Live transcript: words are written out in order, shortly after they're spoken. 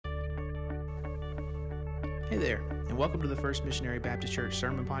Hey there, and welcome to the First Missionary Baptist Church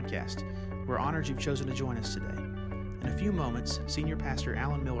Sermon Podcast. We're honored you've chosen to join us today. In a few moments, Senior Pastor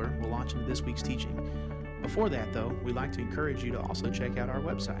Alan Miller will launch into this week's teaching. Before that, though, we'd like to encourage you to also check out our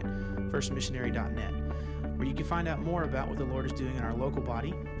website, firstmissionary.net, where you can find out more about what the Lord is doing in our local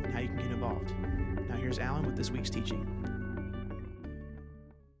body and how you can get involved. Now here's Alan with this week's teaching.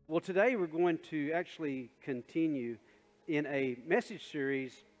 Well, today we're going to actually continue in a message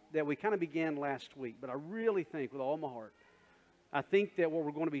series that we kind of began last week, but I really think with all my heart, I think that what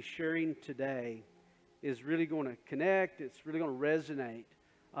we're going to be sharing today is really going to connect, it's really going to resonate,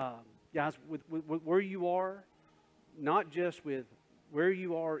 guys, with where you are, not just with where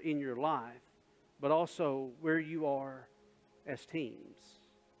you are in your life, but also where you are as teens,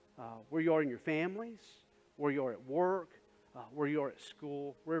 where you are in your families, where you are at work, where you are at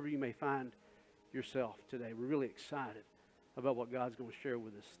school, wherever you may find yourself today. We're really excited about what God's going to share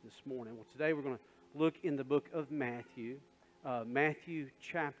with us this morning. Well, today we're going to look in the book of Matthew, Matthew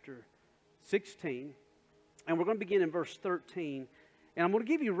chapter 16, and we're going to begin in verse 13. And I'm going to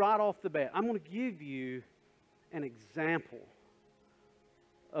give you right off the bat, I'm going to give you an example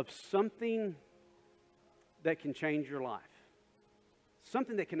of something that can change your life.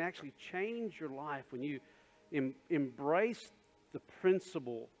 Something that can actually change your life when you embrace the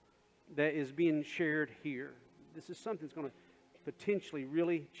principle that is being shared here. This is something that's going to potentially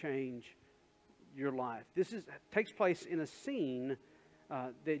really change your life. This takes place in a scene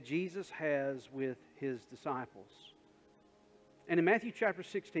that Jesus has with His disciples. And in Matthew chapter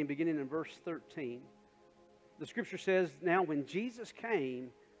 16, beginning in verse 13, the Scripture says, "Now when Jesus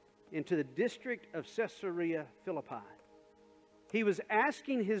came into the district of Caesarea Philippi, He was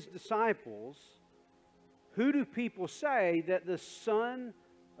asking His disciples, 'Who do people say that the Son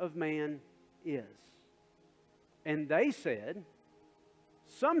of Man is?' And they said,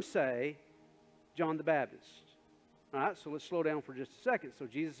 'Some say John the Baptist.'" All right, so let's slow down for just a second. So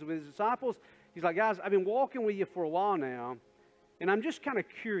Jesus is with His disciples. He's like, "Guys, I've been walking with you for a while now, and I'm just kind of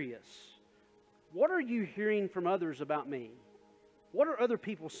curious. What are you hearing from others about me? What are other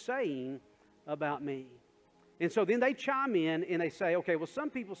people saying about me?" And so then they chime in and they say, "Okay, well, some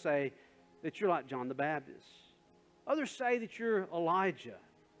people say that you're like John the Baptist. Others say that you're Elijah.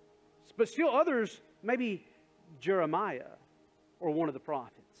 But still others, maybe Jeremiah or one of the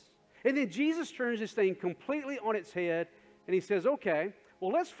prophets." And then Jesus turns this thing completely on its head and He says, "Okay,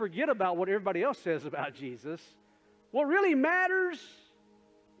 well, let's forget about what everybody else says about Jesus. What really matters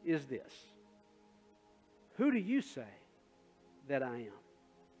is this. Who do you say that I am?"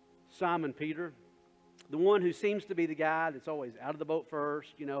 Simon Peter, the one who seems to be the guy that's always out of the boat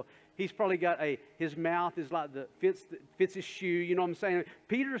first, he's probably got his mouth is like fits his shoe, you know what I'm saying?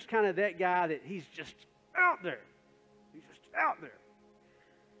 Peter's kind of that guy that he's just out there. He's just out there.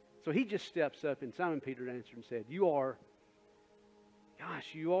 So he just steps up, and Simon Peter answered and said, you are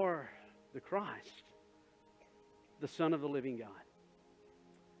the Christ, the Son of the living God."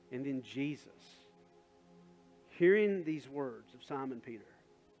 And then Jesus, hearing these words of Simon Peter,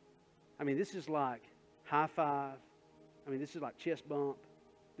 this is like high five. This is like chest bump.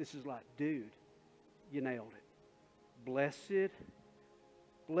 This is like, dude, you nailed it. Blessed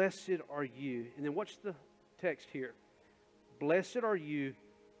are you. And then watch the text here. "Blessed are you,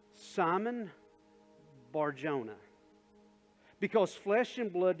 Simon Bar-Jonah, because flesh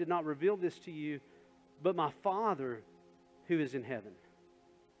and blood did not reveal this to you, but my Father who is in heaven."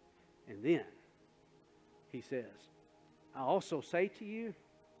 And then He says, "I also say to you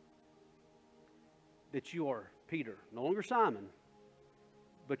that you are Peter." No longer Simon,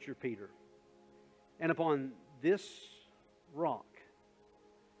 but you're Peter. "And upon this rock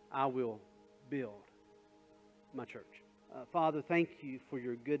I will build my church." Father, thank you for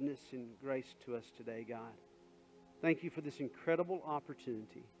your goodness and grace to us today, God. Thank you for this incredible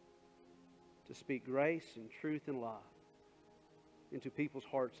opportunity to speak grace and truth and love into people's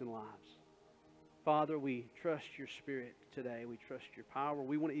hearts and lives. Father, we trust your Spirit today. We trust your power.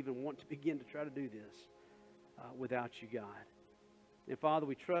 We wouldn't even want to begin to try to do this without you, God. And Father,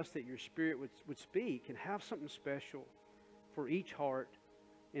 we trust that your Spirit would speak and have something special for each heart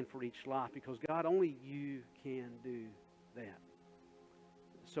and for each life, because God, only you can do that.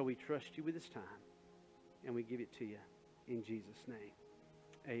 So we trust you with this time, and we give it to you in Jesus' name.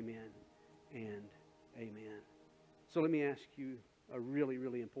 Amen and amen. So let me ask you a really,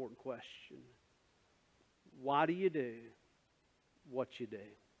 really important question. Why do you do what you do?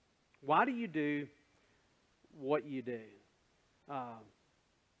 Why do you do what you do?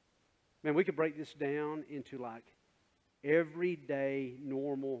 We could break this down into like everyday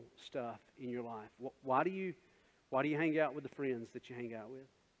normal stuff in your life. Why do you hang out with the friends that you hang out with?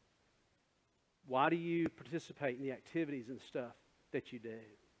 Why do you participate in the activities and stuff that you do?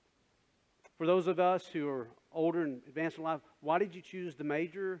 For those of us who are older and advanced in life, why did you choose the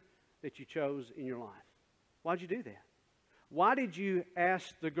major that you chose in your life? Why did you do that? Why did you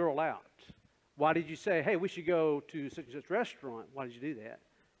ask the girl out? Why did you say, hey, we should go to such and such restaurant? Why did you do that?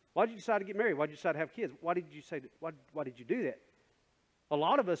 Why did you decide to get married? Why did you decide to have kids? Why did you say why did you do that? A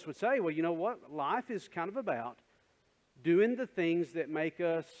lot of us would say, well, you know what? Life is kind of about doing the things that make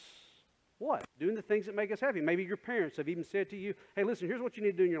us what? Doing the things that make us happy. Maybe your parents have even said to you, hey, listen, here's what you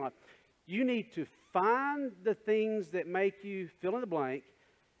need to do in your life. You need to find the things that make you fill in the blank,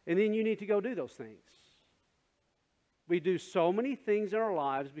 and then you need to go do those things. We do so many things in our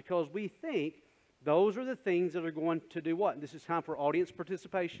lives because we think those are the things that are going to do what? And this is time for audience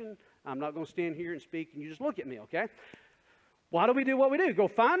participation. I'm not going to stand here and speak and you just look at me, okay? Why do we do what we do? Go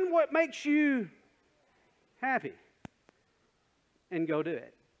find what makes you happy and go do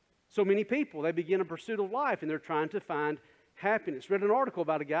it. So many people, they begin a pursuit of life and they're trying to find happiness. Read an article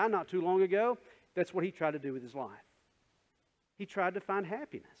about a guy not too long ago. That's what he tried to do with his life. He tried to find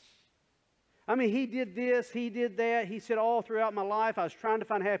happiness. I mean, he did this, he did that. He said, all throughout my life, I was trying to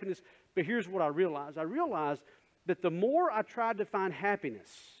find happiness. But here's what I realized. I realized that the more I tried to find happiness,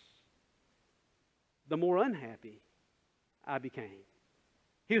 the more unhappy I became.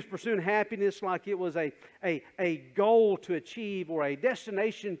 He was pursuing happiness like it was a goal to achieve or a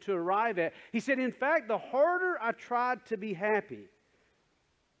destination to arrive at. He said, in fact, the harder I tried to be happy,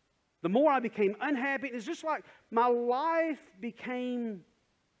 the more I became unhappy. It's just like my life became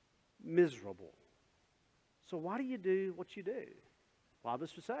miserable. So why do you do what you do? A lot of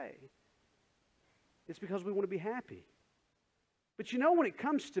us would say it's because we want to be happy. But you know, when it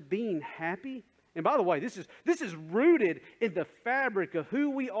comes to being happy, and by the way, this is rooted in the fabric of who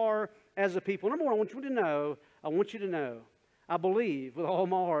we are as a people. Number one, I want you to know, I believe with all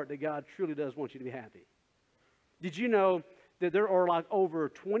my heart that God truly does want you to be happy. Did you know that there are like over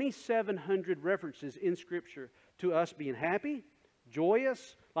 2,700 references in Scripture to us being happy,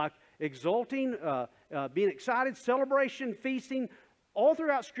 joyous, like exulting, being excited, celebration, feasting? All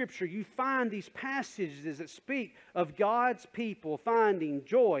throughout Scripture, you find these passages that speak of God's people finding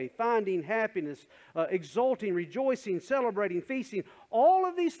joy, finding happiness, exulting, rejoicing, celebrating, feasting, all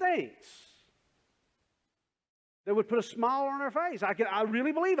of these things that would put a smile on our face. I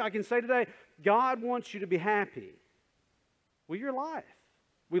really believe I can say today, God wants you to be happy with your life.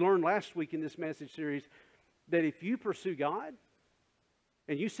 We learned last week in this message series that if you pursue God,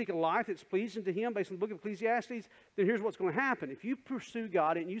 and you seek a life that's pleasing to Him based on the book of Ecclesiastes, then here's what's going to happen. If you pursue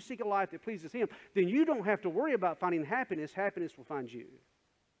God and you seek a life that pleases Him, then you don't have to worry about finding happiness. Happiness will find you.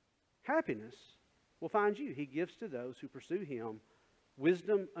 Happiness will find you. He gives to those who pursue Him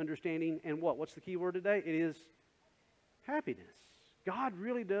wisdom, understanding, and what? What's the key word today? It is happiness. God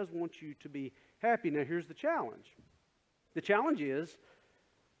really does want you to be happy. Now, here's the challenge. The challenge is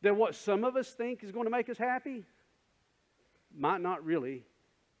that what some of us think is going to make us happy might not really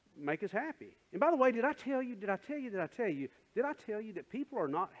make us happy. And by the way, did I tell you that people are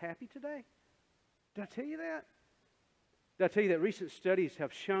not happy today? Did I tell you that? Did I tell you that recent studies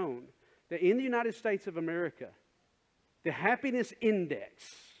have shown that in the United States of America, the happiness index,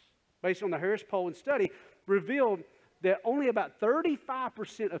 based on the Harris Poll and study, revealed that only about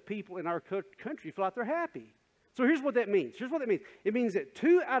 35% of people in our country feel like they're happy. So here's what that means. It means that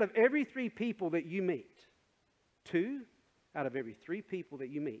 2 out of every 3 people that you meet, 2 out of every 3 people that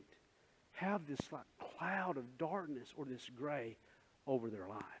you meet have this like cloud of darkness or this gray over their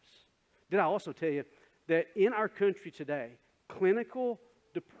lives. Did I also tell you that in our country today, clinical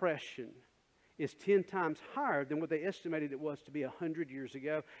depression is 10 times higher than what they estimated it was to be 100 years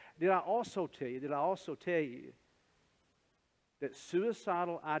ago? Did I also tell you that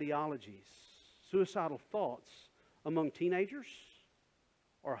suicidal ideologies, suicidal thoughts among teenagers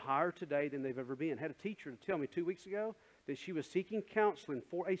are higher today than they've ever been? I had a teacher tell me 2 weeks ago that she was seeking counseling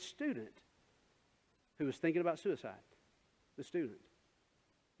for a student who was thinking about suicide. The student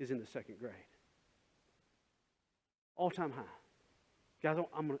is in the 2nd grade. All-time high. Guys,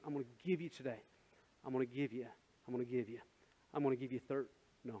 I'm going to give you today. I'm not going to give you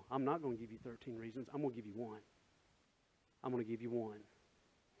 13 reasons. I'm going to give you one. I'm going to give you one.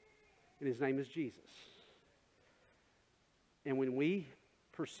 And His name is Jesus. And when we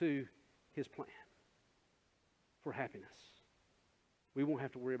pursue His plan for happiness, we won't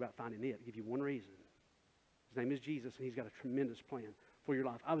have to worry about finding it. I'll give you one reason. His name is Jesus, and He's got a tremendous plan for your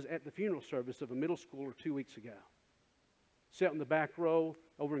life. I was at the funeral service of a middle schooler 2 weeks ago. Sat in the back row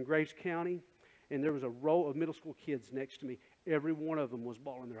over in Graves County, and there was a row of middle school kids next to me. Every one of them was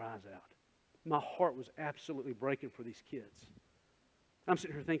bawling their eyes out. My heart was absolutely breaking for these kids. I'm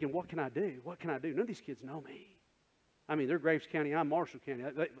sitting here thinking, what can I do? What can I do? None of these kids know me. I mean, they're Graves County, I'm Marshall County,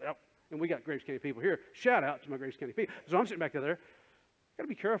 and we got Graves County people here. Shout out to my Graves County people. So I'm sitting back there. Got to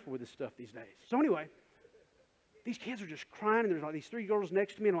be careful with this stuff these days. So anyway, these kids are just crying, and there's like these 3 girls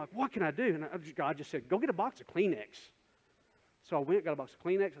next to me, and I'm like, what can I do? And God just said, go get a box of Kleenex. So I went, got a box of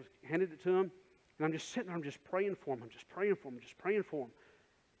Kleenex, I handed it to them, and I'm just sitting there, I'm just praying for them, I'm just praying for them, just praying for them.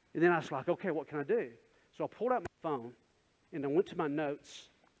 And then I was like, okay, what can I do? So I pulled out my phone, and I went to my notes,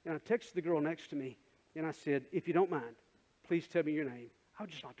 and I texted the girl next to me, and I said, if you don't mind, please tell me your name. I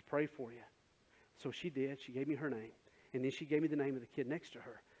would just like to pray for you. So she did. She gave me her name. And then she gave me the name of the kid next to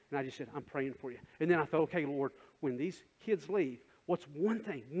her. And I just said, I'm praying for you. And then I thought, okay, Lord, when these kids leave, what's one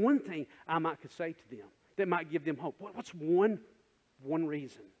thing I could say to them that might give them hope? What's one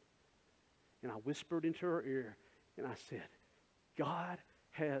reason? And I whispered into her ear, and I said, God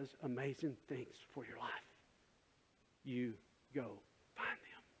has amazing things for your life. You go find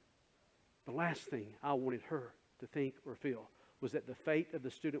them. The last thing I wanted her to think or feel was that the fate of the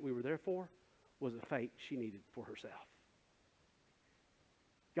student we were there for was a fate she needed for herself.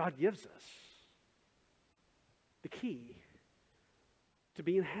 God gives us the key to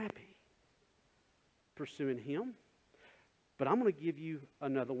being happy, pursuing Him. But I'm going to give you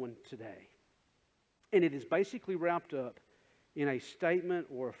another one today. And it is basically wrapped up in a statement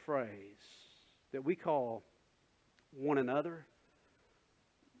or a phrase that we call one another,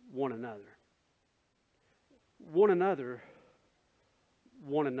 one another. One another,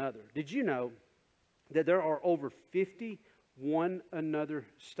 one another. Did you know that there are over 50 one another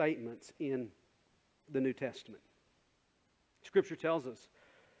statements in the New Testament? Scripture tells us,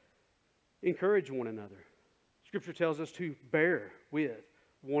 encourage one another. Scripture tells us to bear with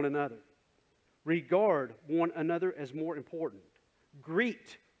one another. Regard one another as more important.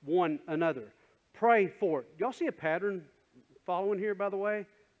 Greet one another. Pray for. Y'all see a pattern following here, by the way?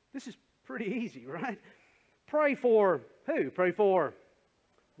 This is pretty easy, right? Pray for who? Pray for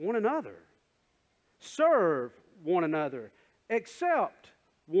one another. Serve one another. Accept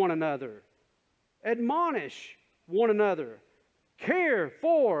one another. Admonish one another. Care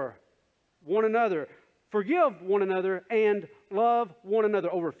for one another. Forgive one another and love one another.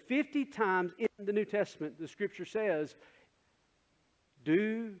 Over 50 times in the New Testament, the Scripture says,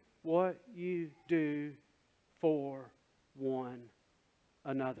 do what you do for one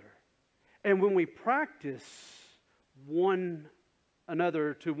another. And when we practice one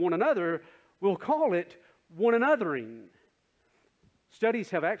another to one another, we'll call it one anothering. Studies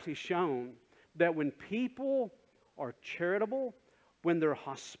have actually shown that when people are charitable, when they're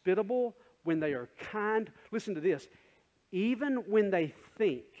hospitable, when they are kind, listen to this, even when they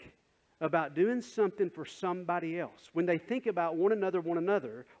think about doing something for somebody else, when they think about one another,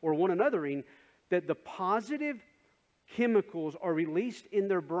 or one anothering, that the positive chemicals are released in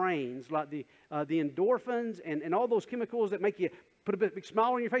their brains, like the endorphins and all those chemicals that make you put a big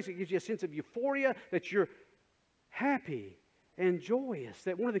smile on your face. It gives you a sense of euphoria, that you're happy and joyous.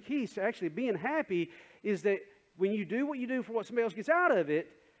 That one of the keys to actually being happy is that when you do what you do for what somebody else gets out of it,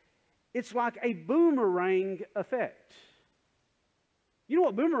 it's like a boomerang effect. You know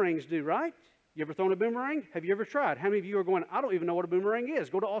what boomerangs do, right? You ever thrown a boomerang? Have you ever tried? How many of you are going, I don't even know what a boomerang is?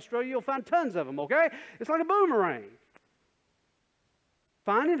 Go to Australia, you'll find tons of them, okay? It's like a boomerang.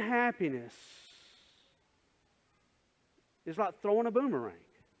 Finding happiness is like throwing a boomerang.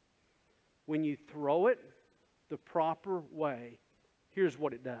 When you throw it the proper way, here's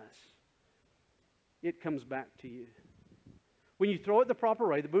what it does. It comes back to you. When you throw it the proper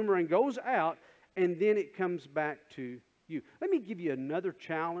way, the boomerang goes out, and then it comes back to you. Let me give you another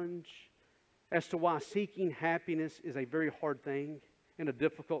challenge as to why seeking happiness is a very hard thing and a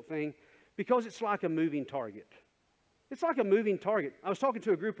difficult thing, because it's like a moving target. It's like a moving target. I was talking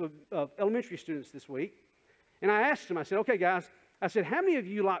to a group of elementary students this week, and I asked them, I said, okay, guys, I said, how many of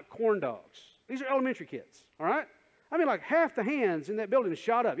you like corn dogs? These are elementary kids, all right? I mean, like half the hands in that building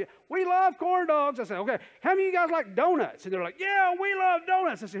shot up. Yeah, we love corn dogs. I said, okay, how many of you guys like donuts? And they're like, yeah, we love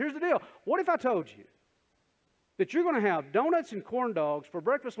donuts. I said, here's the deal. What if I told you that you're going to have donuts and corn dogs for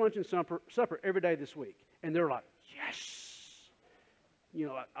breakfast, lunch, and supper every day this week? And they're like, yes. You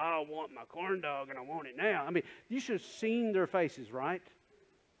know, like, I want my corn dog and I want it now. I mean, you should have seen their faces, right?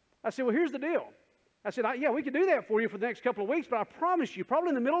 I said, well, here's the deal. I said, yeah, we could do that for you for the next couple of weeks, but I promise you, probably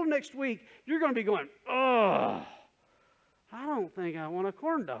in the middle of next week, you're going to be going, oh, I don't think I want a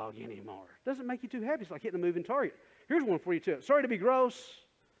corn dog anymore. It doesn't make you too happy. It's like hitting a moving target. Here's one for you, too. Sorry to be gross,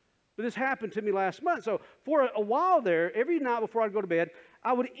 but this happened to me last month. So for a while there, every night before I'd go to bed,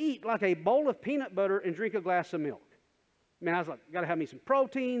 I would eat like a bowl of peanut butter and drink a glass of milk. Man, I was like, got to have me some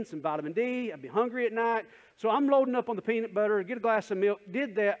protein, some vitamin D. I'd be hungry at night. So I'm loading up on the peanut butter, get a glass of milk.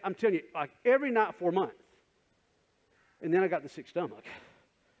 Did that, I'm telling you, like every night for a month. And then I got the sick stomach.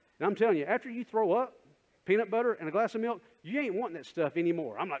 And I'm telling you, after you throw up peanut butter and a glass of milk, you ain't wanting that stuff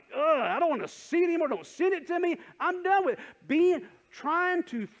anymore. I'm like, ugh, I don't want to see it anymore. Don't send it to me. I'm done with it. Trying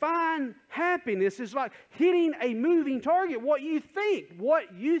to find happiness is like hitting a moving target. What you think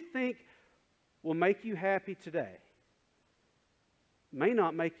will make you happy today may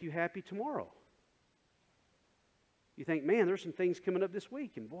not make you happy tomorrow. You think, man, there's some things coming up this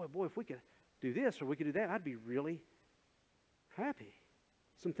week, and boy, if we could do this or we could do that, I'd be really happy.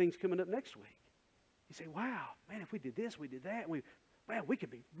 Some things coming up next week. You say, wow, man, if we did this, we did that, we could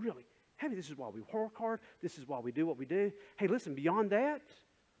be really happy. This is why we work hard. This is why we do what we do. Hey, listen, beyond that,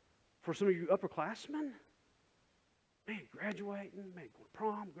 for some of you upperclassmen, man, graduating, man, going to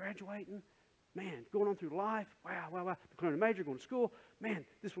prom, graduating, man, going on through life, wow, declaring a major, going to school, man,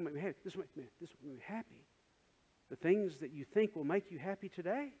 this will make me happy, this will make me happy. The things that you think will make you happy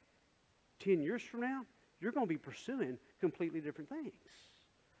today, 10 years from now, you're going to be pursuing completely different things.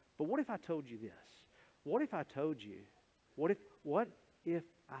 But what if I told you this? What if I told you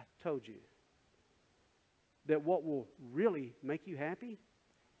that what will really make you happy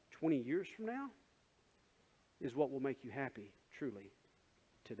 20 years from now is what will make you happy truly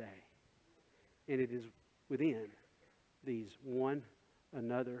today? And it is within these one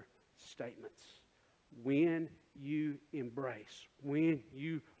another statements. When you embrace, when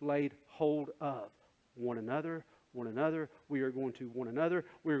you laid hold of one another, we are going to one another,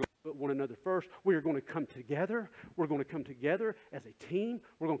 we are going to put one another first, we are going to come together, we're going to come together as a team,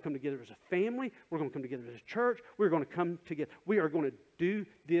 we're going to come together as a family, we're going to come together as a church, we're going to come together, we are going to do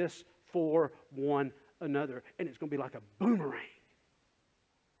this for one another, and it's going to be like a boomerang.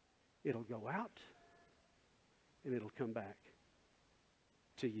 It'll go out, and it'll come back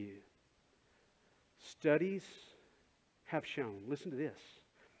to you. Studies have shown, listen to this,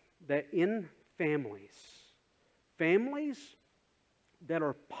 that in families that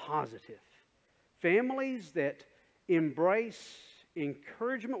are positive, families that embrace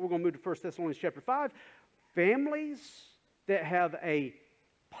encouragement, we're going to move to 1 Thessalonians chapter 5, families that have a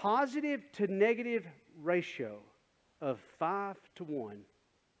positive to negative ratio of 5-to-1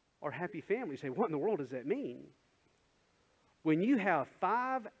 are happy families. Say, what in the world does that mean? When you have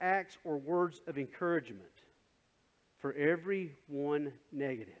 5 acts or words of encouragement for every one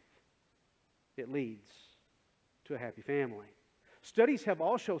negative, it leads to a happy family. Studies have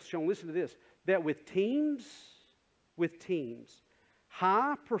also shown, listen to this, that with teams,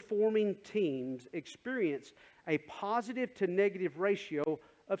 high-performing teams experience a positive to negative ratio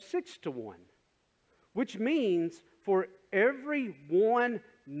of 6-to-1, which means for every one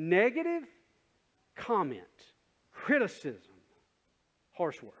negative comment, criticism,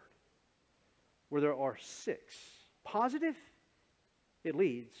 harsh word, where there are 6 positive, it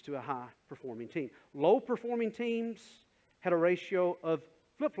leads to a high-performing team. Low-performing teams had a ratio of,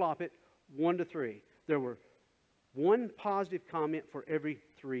 flip-flop it, 1-to-3. There were 1 positive comment for every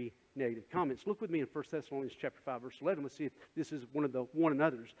 3 negative comments. Look with me in 1 Thessalonians chapter 5, verse 11. Let's see if this is one of the one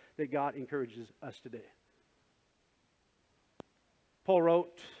another's that God encourages us to do. Paul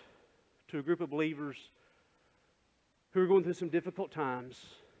wrote to a group of believers who were going through some difficult times,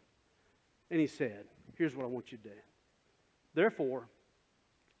 and he said, here's what I want you to do. Therefore,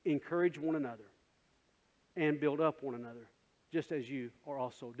 encourage one another and build up one another, just as you are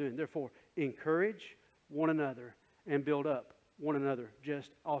also doing. Therefore, encourage one another and build up one another,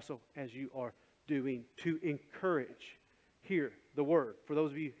 just also as you are doing. To encourage. Here, the word, for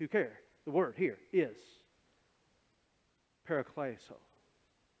those of you who care, the word here is parakleso.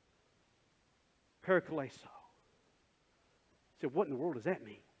 Parakleso. So what in the world does that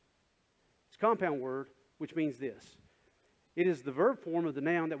mean? It's a compound word, which means this. It is the verb form of the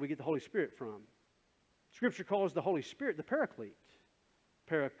noun that we get the Holy Spirit from. Scripture calls the Holy Spirit the Paraclete.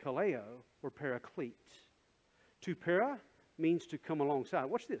 Parakaleo or Paraclete. To para means to come alongside.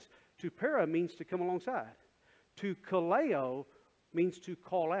 Watch this. To para means to come alongside. To kaleo means to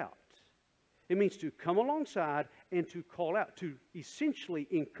call out. It means to come alongside and to call out. To essentially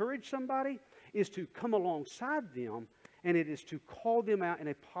encourage somebody is to come alongside them, and it is to call them out in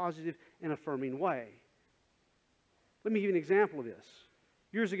a positive and affirming way. Let me give you an example of this.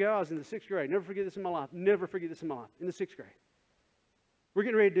 Years ago, I was in the 6th grade. Never forget this in my life. Never forget this in my life. In the 6th grade. We're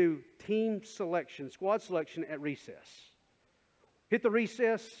getting ready to do team selection, squad selection at recess. Hit the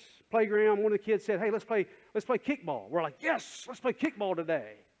recess playground. One of the kids said, hey, let's play kickball. We're like, yes, let's play kickball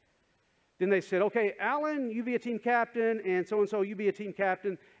today. Then they said, okay, Alan, you be a team captain, and so, you be a team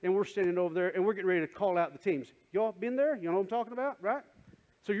captain, and we're standing over there, and we're getting ready to call out the teams. Y'all been there? You know what I'm talking about, right?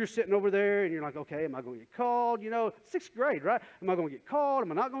 So you're sitting over there, and you're like, okay, am I going to get called? You know, 6th grade, right? Am I going to get called?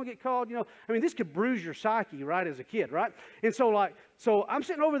 Am I not going to get called? You know, I mean, this could bruise your psyche, right, as a kid, right? And so I'm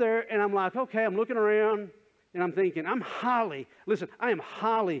sitting over there, and I'm like, okay, I'm looking around, and I'm thinking, I am highly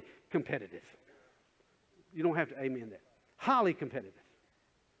competitive. You don't have to amen that. Highly competitive.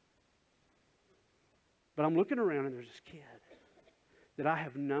 But I'm looking around, and there's this kid that I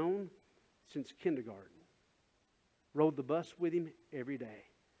have known since kindergarten. Rode the bus with him every day.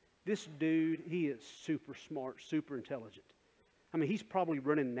 This dude, he is super smart, super intelligent. I mean, he's probably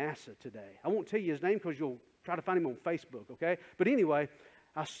running NASA today. I won't tell you his name because you'll try to find him on Facebook, okay? But anyway,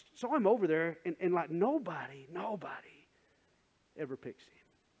 I saw him over there, and like nobody ever picks him.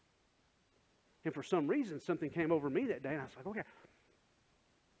 And for some reason, something came over me that day, and I was like, okay,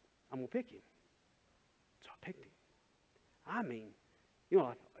 I'm going to pick him. So I picked him. I mean, you know,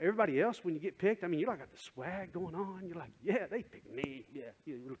 like everybody else, when you get picked, I mean, you like got the swag going on. You're like, yeah, they picked me. Yeah,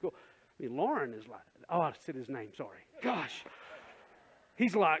 really cool. I mean, Lauren is like, oh, I said his name, sorry. Gosh.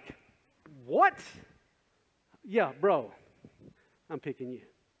 He's like, what? Yeah, bro, I'm picking you.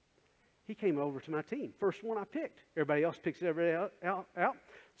 He came over to my team. First one I picked. Everybody else picks everybody out.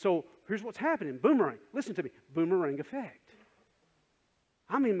 So here's what's happening. Boomerang. Listen to me. Boomerang effect.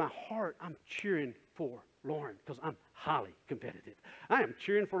 I'm in my heart, I'm cheering for Lauren because I'm highly competitive. I am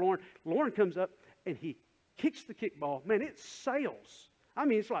cheering for Lauren. Lauren comes up and he kicks the kickball. Man, it sails. I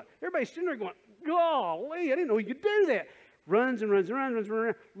mean, it's like everybody's sitting there going, golly, I didn't know he could do that. Runs and runs and runs and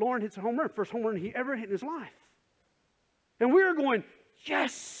runs. Lauren hits a home run. First home run he ever hit in his life. And we were going,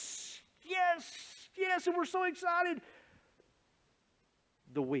 yes, yes, yes. And we're so excited.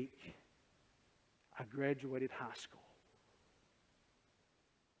 The week I graduated high school,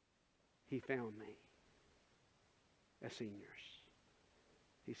 he found me as seniors.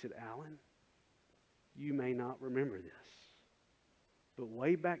 He said, Alan, you may not remember this, but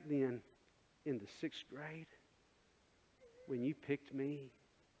way back then in the 6th grade, when you picked me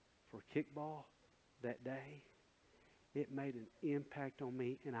for kickball that day, it made an impact on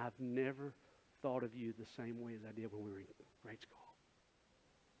me, and I've never thought of you the same way as I did when we were in grade school.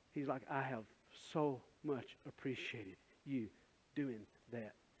 He's like, I have so much appreciated you doing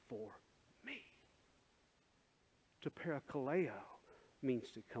that for me. To parakaleo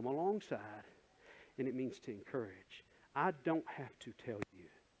means to come alongside, and it means to encourage. I don't have to tell you.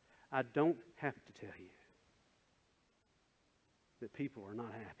 I don't have to tell you that people are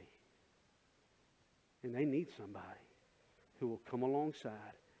not happy. And they need somebody who will come alongside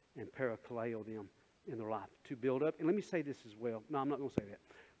and parakaleo them in their life to build up. And let me say this as well. No, I'm not going to say that.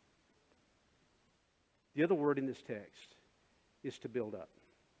 The other word in this text is to build up.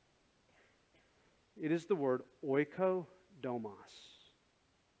 It is the word oikodomos.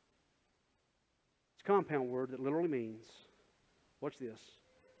 It's a compound word that literally means, watch this,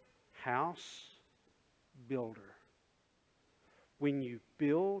 house builder. When you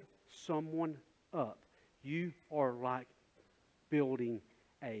build someone up, you are like building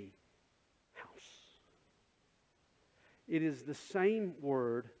a house. It is the same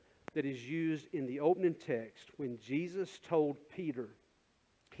word that is used in the opening text when Jesus told Peter,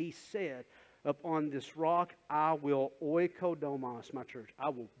 he said, upon this rock I will oikodomos my church. I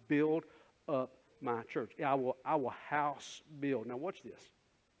will build up my church. I will house build. Now watch this.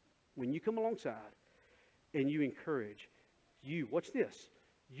 When you come alongside and you encourage, watch this.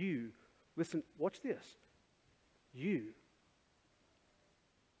 Listen, watch this.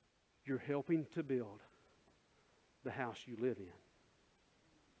 You're helping to build the house you live in.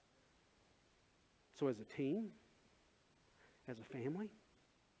 So as a team, as a family,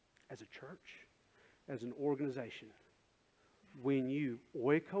 as a church, as an organization, when you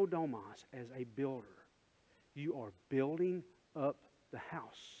oikodomos as a builder, you are building up the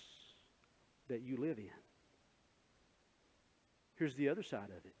house that you live in. Here's the other side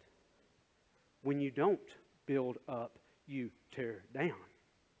of it. When you don't build up, you tear down.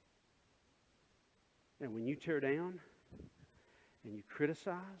 And when you tear down and you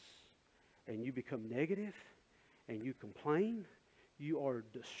criticize and you become negative and you complain, you are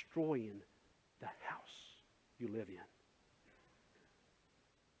destroying the house you live in.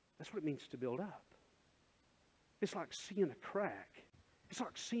 That's what it means to build up. It's like seeing a crack. It's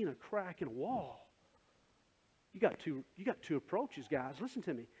like seeing a crack in a wall. You got two approaches, guys. Listen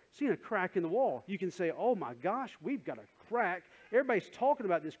to me. Seeing a crack in the wall, you can say, oh my gosh, we've got a crack. Everybody's talking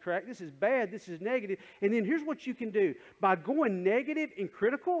about this crack. This is bad. This is negative. And then here's what you can do. By going negative and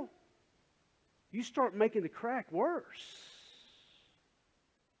critical, you start making the crack worse.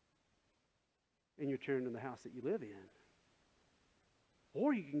 and you're tearing in the house that you live in.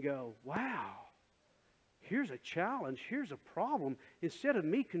 Or you can go, wow, here's a challenge, here's a problem. Instead of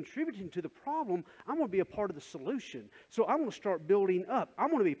me contributing to the problem, I'm going to be a part of the solution. So I'm going to start building up. I'm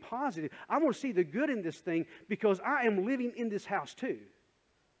going to be positive. I'm going to see the good in this thing because I am living in this house too.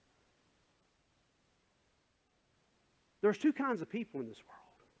 There's two kinds of people in this world.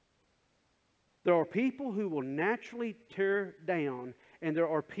 There are people who will naturally tear down, and there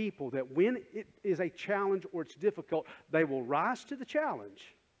are people that when it is a challenge or it's difficult, they will rise to the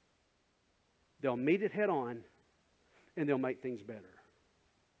challenge. They'll meet it head on, and they'll make things better.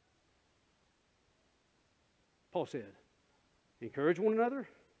 Paul said, encourage one another,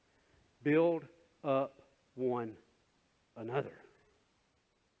 build up one another.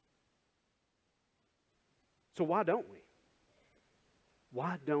 So why don't we?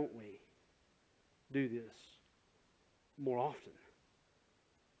 Why don't we do this more often?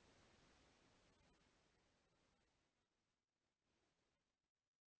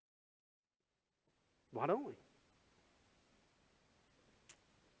 Why don't we?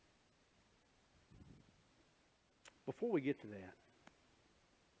 Before we get to that,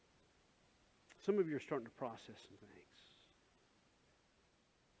 some of you are starting to process some things.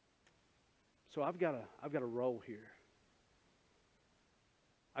 So I've got a role here.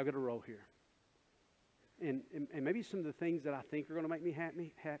 I've got a role here. And maybe some of the things that I think are going to make me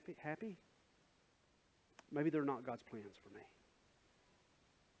happy, maybe they're not God's plans for me.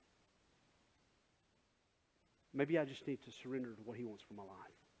 Maybe I just need to surrender to what He wants for my life.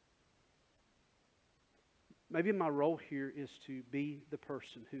 Maybe my role here is to be the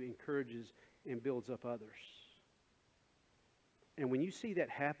person who encourages and builds up others. And when you see that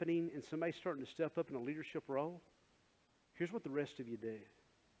happening and somebody's starting to step up in a leadership role, here's what the rest of you do.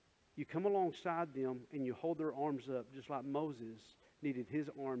 You come alongside them and you hold their arms up just like Moses needed his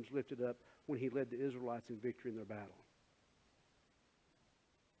arms lifted up when he led the Israelites in victory in their battle.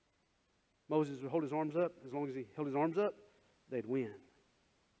 Moses would hold his arms up. As long as he held his arms up, they'd win.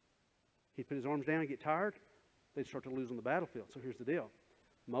 He'd put his arms down and get tired, they'd start to lose on the battlefield. So here's the deal.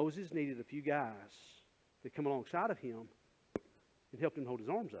 Moses needed a few guys that come alongside of him and helped him hold his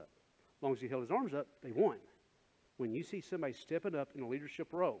arms up. As long as he held his arms up, they won. When you see somebody stepping up in a leadership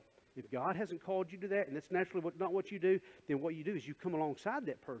role, if God hasn't called you to that, and that's naturally not what you do, then what you do is you come alongside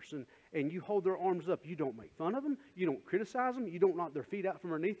that person and you hold their arms up. You don't make fun of them. You don't criticize them. You don't knock their feet out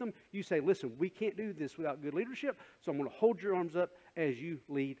from underneath them. You say, listen, we can't do this without good leadership, so I'm going to hold your arms up as you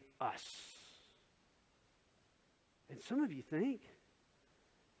lead us. And some of you think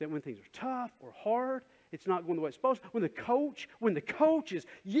that when things are tough or hard, it's not going the way it's supposed to. When the coach is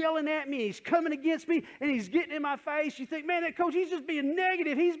yelling at me, he's coming against me, and he's getting in my face, you think, man, that coach, he's just being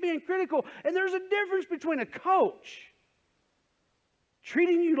negative. He's being critical. And there's a difference between a coach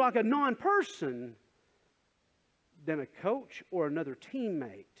treating you like a non-person than a coach or another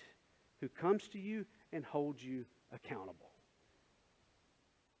teammate who comes to you and holds you accountable.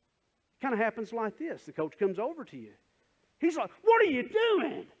 It kind of happens like this. The coach comes over to you. He's like, what are you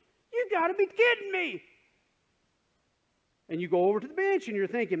doing? You got to be kidding me. And you go over to the bench and you're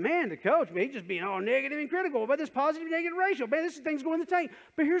thinking, man, the coach, man, he's just being all negative and critical about this positive-negative ratio. Man, this thing's going in the tank.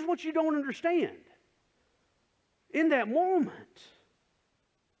 But here's what you don't understand. In that moment,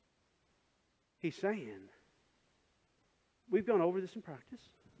 he's saying, we've gone over this in practice.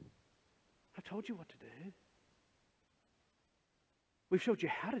 I've told you what to do. We've showed you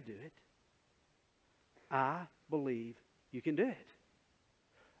how to do it. I believe you can do it.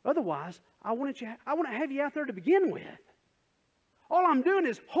 Otherwise, I want to have you out there to begin with. All I'm doing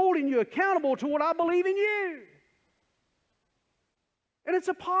is holding you accountable to what I believe in you. And it's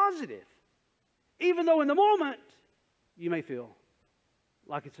a positive. Even though in the moment, you may feel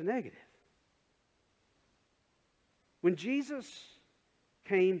like it's a negative. When Jesus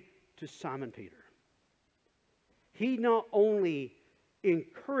came to Simon Peter, He not only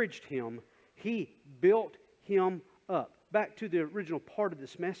encouraged him, He built him up. Back to the original part of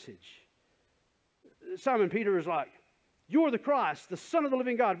this message. Simon Peter is like, you're the Christ, the Son of the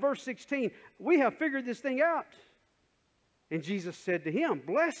living God. Verse 16, we have figured this thing out. And Jesus said to him,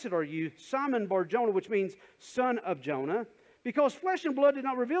 blessed are you, Simon Bar-Jonah, which means son of Jonah, because flesh and blood did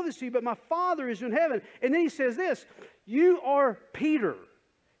not reveal this to you, but my Father is in heaven. And then he says this, you are Peter.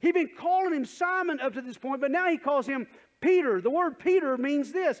 He'd been calling him Simon up to this point, but now he calls him Peter. The word Peter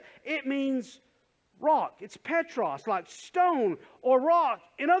means this. It means rock. It's Petros, like stone or rock.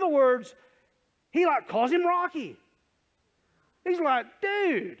 In other words, he calls him Rocky. He's like,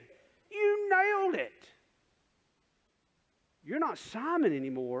 dude, you nailed it. You're not Simon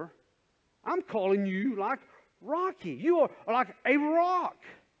anymore. I'm calling you like Rocky. You are like a rock.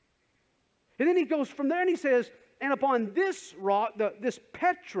 And then he goes from there and he says, and upon this rock, this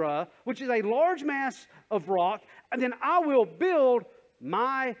Petra, which is a large mass of rock, and then I will build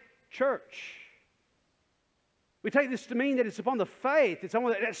my church. We take this to mean that it's upon the faith, it's on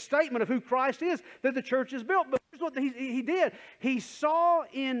that statement of who Christ is, that the church is built. But here's what he did. He saw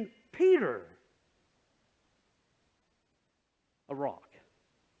in Peter a rock.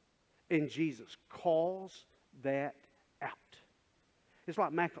 And Jesus calls that out. It's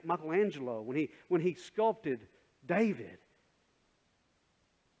like Michelangelo when he sculpted David.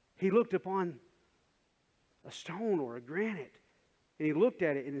 He looked upon a stone or a granite, and he looked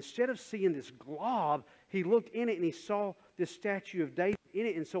at it, and instead of seeing this glob, he looked in it and he saw this statue of David in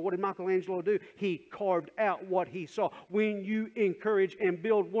it. And so what did Michelangelo do? He carved out what he saw. When you encourage and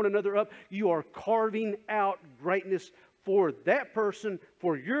build one another up, you are carving out greatness for that person,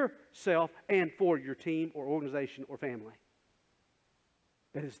 for yourself, and for your team or organization or family.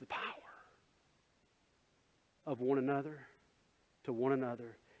 That is the power of one another to one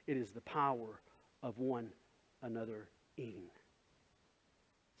another. It is the power of one another in.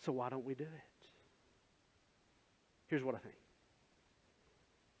 So why don't we do it? Here's what I think.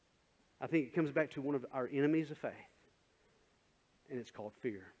 I think it comes back to one of our enemies of faith, and it's called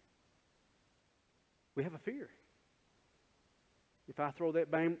fear. We have a fear. If I throw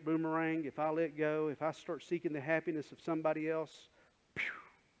that boomerang, if I let go, if I start seeking the happiness of somebody else,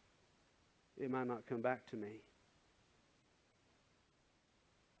 it might not come back to me.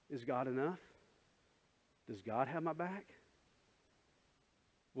 Is God enough? Does God have my back?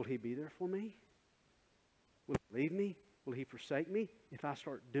 Will He be there for me? Will He leave me? Will He forsake me if I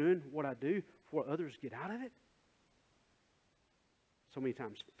start doing what I do before others get out of it? So many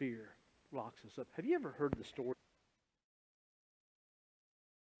times fear locks us up. Have you ever heard the story?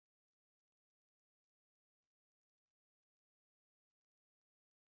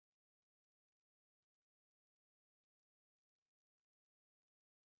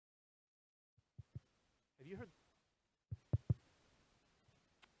 Have you heard?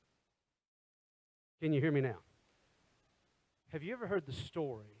 Can you hear me now? Have you ever heard the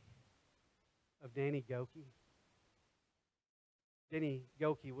story of Danny Gokey? Danny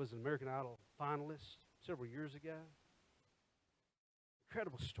Gokey was an American Idol finalist several years ago.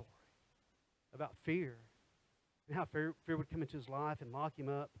 Incredible story about fear and how fear would come into his life and lock him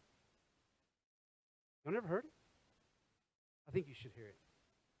up. Y'all never heard it? I think you should hear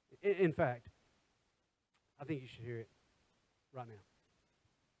it. In fact, I think you should hear it right now.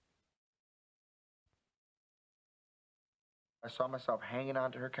 I saw myself hanging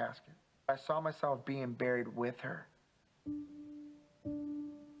onto her casket. I saw myself being buried with her.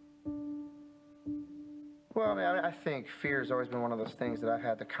 Well, I think fear has always been one of those things that I've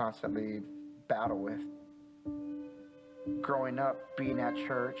had to constantly battle with. Growing up, being at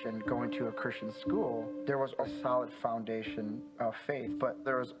church and going to a Christian school, there was a solid foundation of faith, but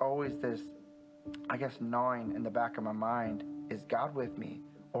there was always this, I guess, gnawing in the back of my mind, is God with me?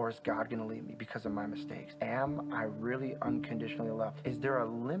 Or is God going to leave me because of my mistakes? Am I really unconditionally loved? Is there a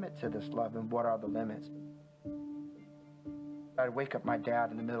limit to this love, and what are the limits? I'd wake up my dad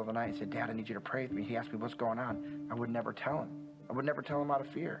in the middle of the night and say, Dad, I need you to pray with me. He asked me what's going on. I would never tell him. I would never tell him out of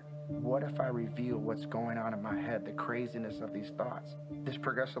fear. What if I reveal what's going on in my head, the craziness of these thoughts? This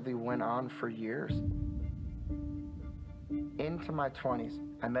progressively went on for years. Into my 20s,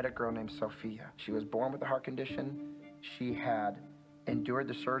 I met a girl named Sophia. She was born with a heart condition. She had endured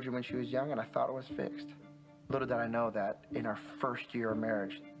the surgery when she was young, and I thought it was fixed. Little did I know that in our first year of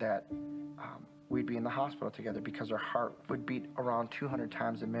marriage that we'd be in the hospital together because her heart would beat around 200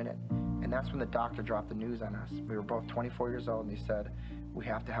 times a minute. And that's when the doctor dropped the news on us. We were both 24 years old, and he said, we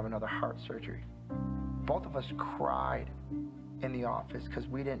have to have another heart surgery. Both of us cried in the office because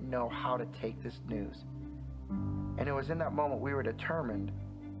we didn't know how to take this news. And it was in that moment we were determined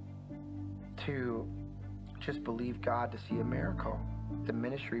to just believe God to see a miracle. The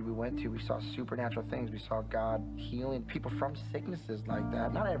ministry we went to, we saw supernatural things. We saw God healing people from sicknesses like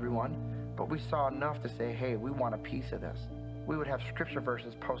that. Not everyone, but we saw enough to say, hey, we want a piece of this. We would have scripture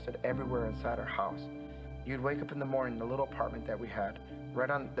verses posted everywhere inside our house. You'd wake up in the morning, the little apartment that we had, right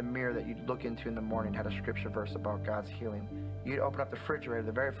on the mirror that you'd look into in the morning had a scripture verse about God's healing. You'd open up the refrigerator,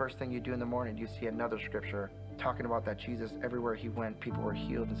 the very first thing you'd do in the morning, you'd see another scripture talking about that Jesus, everywhere he went, people were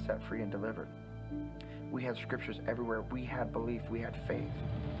healed and set free and delivered. We had scriptures everywhere. We had belief. We had faith.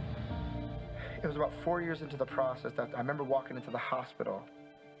 It was about 4 years into the process that I remember walking into the hospital.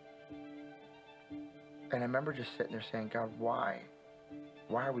 And I remember just sitting there saying, God, why?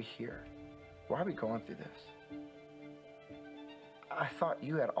 Why are we here? Why are we going through this? I thought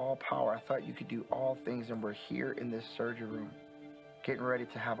you had all power. I thought you could do all things, and we're here in this surgery room. getting ready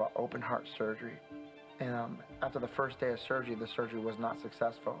to have an open heart surgery. And after the first day of surgery, the surgery was not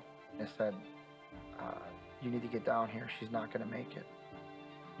successful. They said, you need to get down here. She's not going to make it.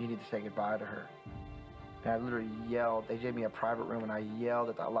 You need to say goodbye to her. And I literally yelled. They gave me a private room, and I yelled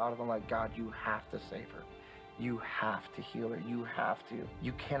at a lot of them, like, God, you have to save her. You have to heal her. You have to.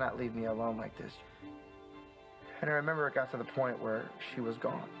 You cannot leave me alone like this. And I remember it got to the point where she was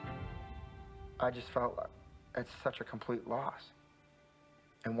gone. I just felt like it's such a complete loss.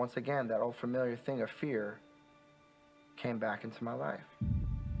 And once again, that old familiar thing of fear came back into my life.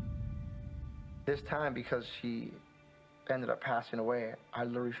 This time, because she ended up passing away, I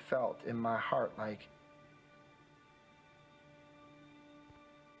literally felt in my heart like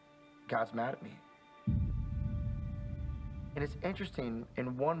God's mad at me. And it's interesting,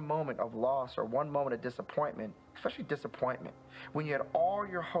 in one moment of loss or one moment of disappointment, especially disappointment, when you had all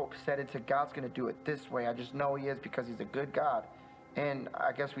your hopes set into God's going to do it this way, I just know he is because he's a good God. And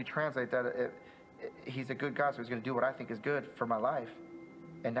I guess we translate that, he's a good God, so he's going to do what I think is good for my life.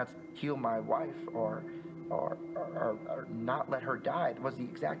 And that's heal my wife or not let her die. It was the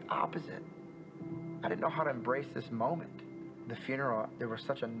exact opposite. I didn't know how to embrace this moment. The funeral, there was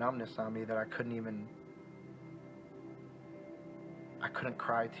such a numbness on me that I couldn't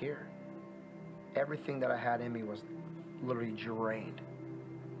cry a tear. Everything that I had in me was literally drained.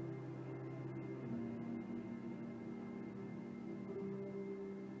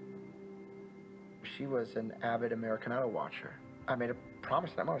 She was an avid American Idol watcher. I made a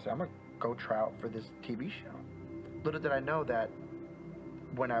promise to that mom. I said, I'm going to go try out for this TV show. Little did I know that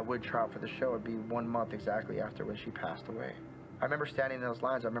when I would try out for the show, it would be 1 month exactly after when she passed away. I remember standing in those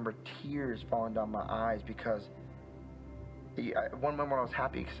lines. I remember tears falling down my eyes because one moment I was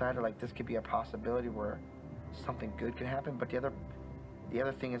happy, excited, like this could be a possibility where something good can happen. But the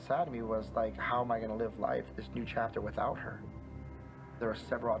other thing inside of me was like, how am I going to live life, this new chapter without her? There were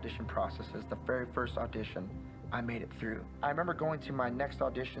several audition processes. The very first audition, I made it through. I remember going to my next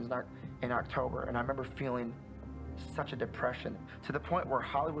auditions in October, and I remember feeling such a depression to the point where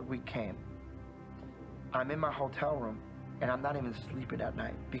Hollywood Week came. I'm in my hotel room, and I'm not even sleeping at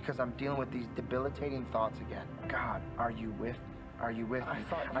night because I'm dealing with these debilitating thoughts again. God, are you with me? Are you with me?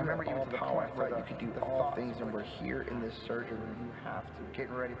 I remember even to the point where you could do all things, and we're here in this surgery room. You have to.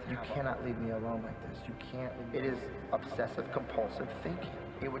 Getting ready to. You cannot leave me alone like this. You can't. It is obsessive compulsive thinking.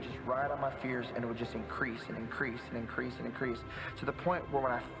 It would just ride on my fears, and it would just increase and increase and increase and increase to the point where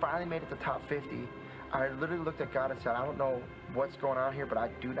when I finally made it to top 50, I literally looked at God and said, I don't know what's going on here, but I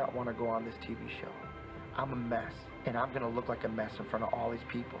do not want to go on this TV show. I'm a mess, and I'm going to look like a mess in front of all these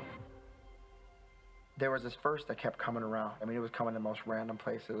people. There was this verse that kept coming around. I mean, it was coming in the most random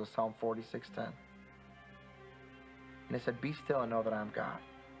places. It was Psalm 46:10. And it said, be still and know that I'm God.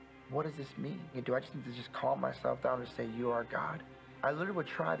 What does this mean? Do I just need to just calm myself down and say, you are God? I literally would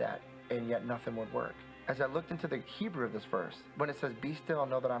try that, and yet nothing would work. As I looked into the Hebrew of this verse, when it says, be still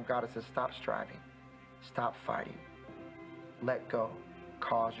and know that I'm God, it says, stop striving. Stop fighting. Let go.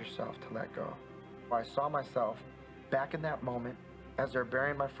 Cause yourself to let go. I saw myself back in that moment as they're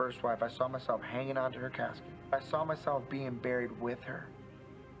burying my first wife. I saw myself hanging onto her casket. I saw myself being buried with her.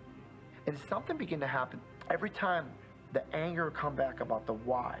 And something began to happen. Every time the anger would come back about the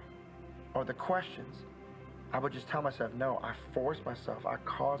why or the questions, I would just tell myself, no, I forced myself. I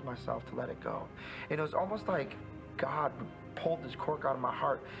caused myself to let it go. And it was almost like God pulled this cork out of my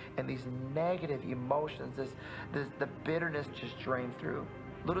heart, and these negative emotions, the bitterness just drained through.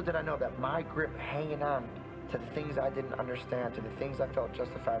 Little did I know that my grip hanging on to the things I didn't understand, to the things I felt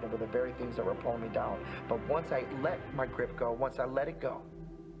justified in, were the very things that were pulling me down. But once I let my grip go, once I let it go,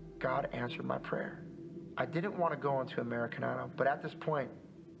 God answered my prayer. I didn't want to go into American Idol, but at this point,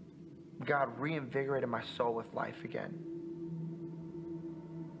 God reinvigorated my soul with life again.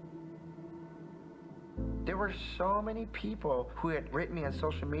 There were so many people who had written me on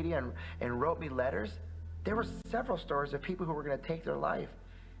social media and wrote me letters. There were several stories of people who were going to take their life.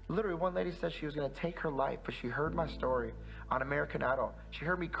 Literally, one lady said she was going to take her life, but she heard my story on American Idol. She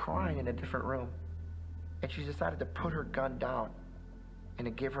heard me crying in a different room, and she decided to put her gun down and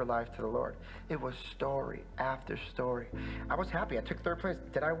to give her life to the Lord. It was story after story. I was happy. I took third place.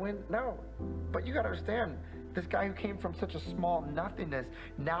 Did I win? No. But you got to understand, this guy who came from such a small nothingness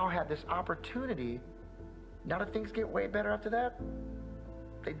now had this opportunity. Now did things get way better after that?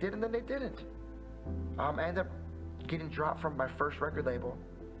 They did, and then they didn't. I ended up getting dropped from my first record label.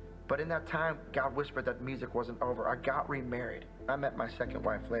 But in that time, God whispered that music wasn't over. I got remarried. I met my second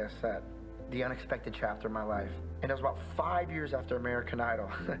wife, Leah Sett, the unexpected chapter in my life. And it was about 5 years after American Idol.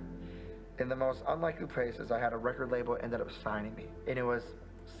 In the most unlikely places, I had a record label ended up signing me. And it was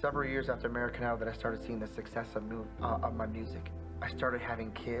several years after American Idol that I started seeing the success of my music. I started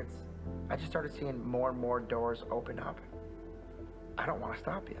having kids. I just started seeing more and more doors open up. I don't want to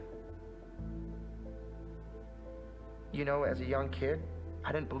stop yet. You know, as a young kid,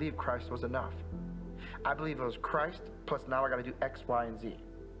 I didn't believe Christ was enough. I believe it was Christ, plus now I got to do X, Y, and Z.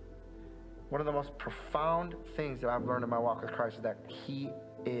 One of the most profound things that I've learned in my walk with Christ is that He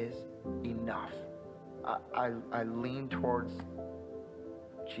is enough. I lean towards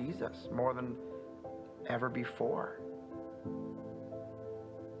Jesus more than ever before.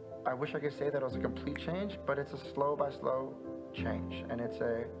 I wish I could say that it was a complete change, but it's a slow by slow change. And it's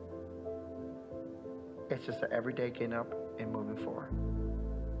just an everyday getting up and moving forward.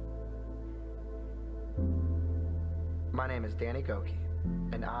 My name is Danny Goki,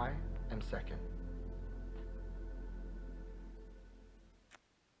 and I am second.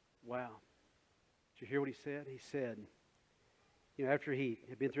 Wow. Did you hear what he said? He said, you know, after he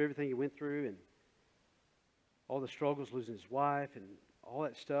had been through everything he went through and all the struggles, losing his wife and all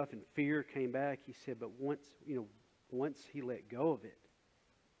that stuff, and fear came back, he said, but once he let go of it,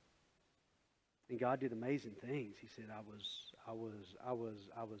 and God did amazing things, he said, I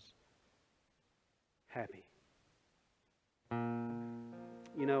was happy.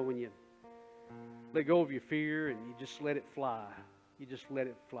 You know, when you let go of your fear and you just let it fly, you just let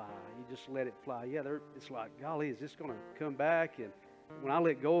it fly, you just let it fly. Yeah, it's like, golly, is this going to come back? And when I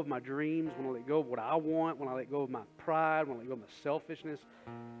let go of my dreams, when I let go of what I want, when I let go of my pride, when I let go of my selfishness,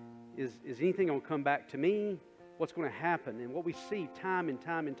 is anything going to come back to me? What's going to happen? And what we see time and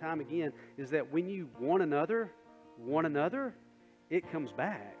time and time again is that when you want another, it comes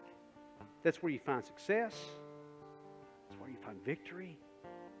back. That's where you find success. That's where you find victory.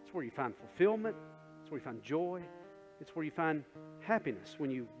 It's where you find fulfillment. It's where you find joy. It's where you find happiness when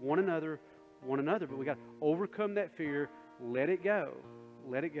you want another. But we got to overcome that fear, let it go,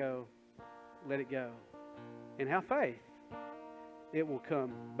 let it go, let it go. And have faith. It will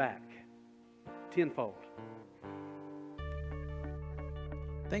come back tenfold.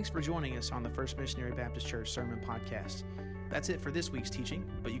 Thanks for joining us on the First Missionary Baptist Church Sermon Podcast. That's it for this week's teaching,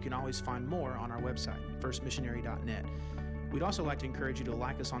 but you can always find more on our website, firstmissionary.net. We'd also like to encourage you to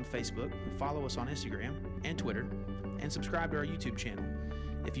like us on Facebook, follow us on Instagram and Twitter, and subscribe to our YouTube channel.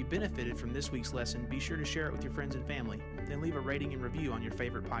 If you benefited from this week's lesson, be sure to share it with your friends and family, then leave a rating and review on your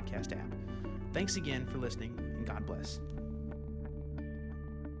favorite podcast app. Thanks again for listening, and God bless.